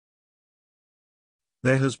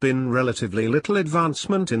There has been relatively little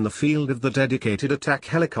advancement in the field of the dedicated attack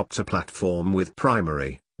helicopter platform, with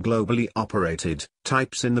primary, globally operated,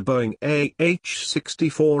 types in the Boeing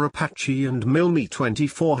AH-64 Apache and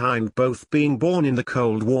Me-24 Hind, both being born in the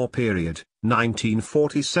Cold War period,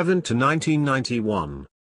 1947 to 1991.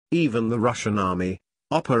 Even the Russian Army,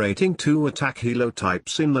 operating two attack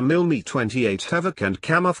helo-types in the Me-28 Havoc and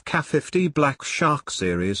Kamov Ka-50 Black Shark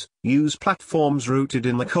series, use platforms rooted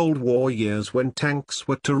in the Cold War years when tanks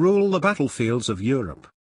were to rule the battlefields of Europe.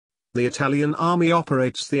 The Italian Army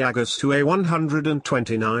operates the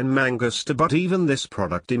AW249 Mangusta, but even this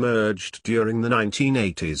product emerged during the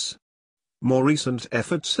 1980s. More recent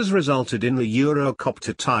efforts has resulted in the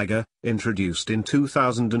Eurocopter Tiger, introduced in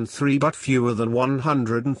 2003 but fewer than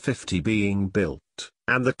 150 being built,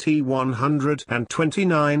 and the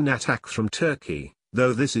T-129 Attack from Turkey,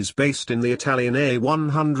 though this is based in the Italian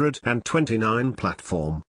A-129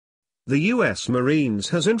 platform. The U.S. Marines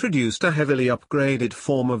has introduced a heavily upgraded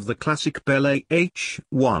form of the classic Bell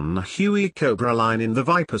AH-1 Huey Cobra line in the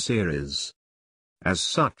Viper series. As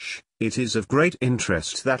such, it is of great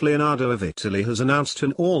interest that Leonardo of Italy has announced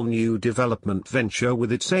an all-new development venture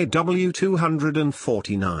with its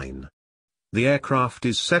AW249. The aircraft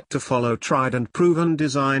is set to follow tried and proven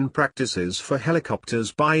design practices for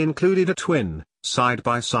helicopters by including a twin,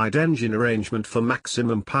 side-by-side engine arrangement for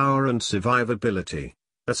maximum power and survivability,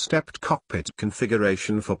 a stepped cockpit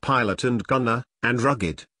configuration for pilot and gunner, and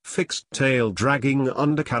rugged, fixed-tail dragging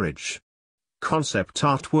undercarriage. Concept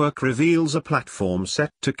artwork reveals a platform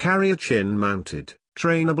set to carry a chin-mounted,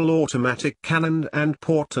 trainable automatic cannon and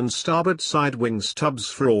port and starboard side wing stubs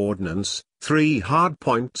for ordnance, 3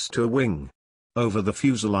 hardpoints to a wing. Over the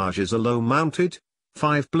fuselage is a low-mounted,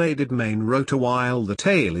 5-bladed main rotor, while the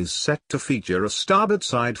tail is set to feature a starboard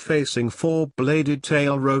side-facing 4-bladed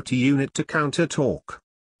tail rotor unit to counter torque.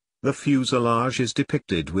 The fuselage is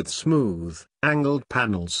depicted with smooth, angled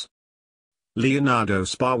panels. Leonardo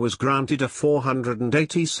SPA was granted a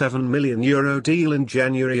 €487 million deal in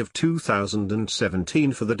January of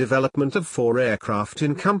 2017 for the development of 4 aircraft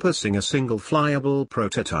encompassing a single flyable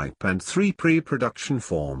prototype and 3 pre-production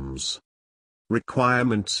forms.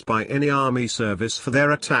 Requirements by any Army service for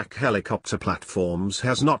their attack helicopter platforms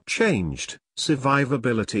has not changed.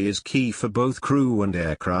 Survivability is key for both crew and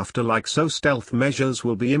aircraft alike, so stealth measures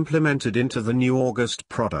will be implemented into the new August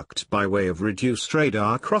product by way of reduced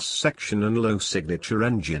radar cross-section and low-signature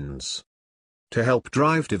engines. To help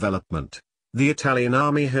drive development, the Italian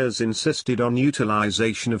Army has insisted on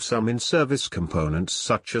utilization of some in-service components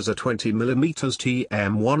such as a 20mm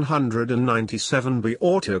TM-197B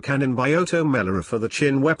autocannon by Otto Meller for the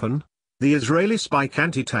Chin weapon, the Israeli Spike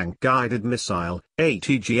anti-tank guided missile,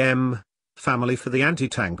 ATGM, family for the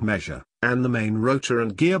anti-tank measure, and the main rotor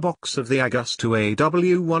and gearbox of the Augusto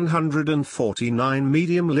AW149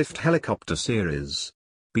 medium-lift helicopter series.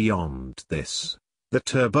 Beyond this, the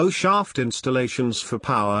turboshaft installations for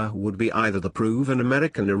power would be either the proven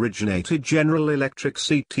American-originated General Electric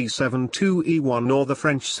CT72E1 or the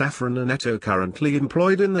French Safran Aneto currently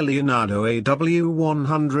employed in the Leonardo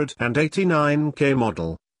AW189K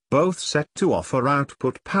model, both set to offer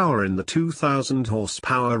output power in the 2000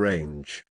 horsepower range.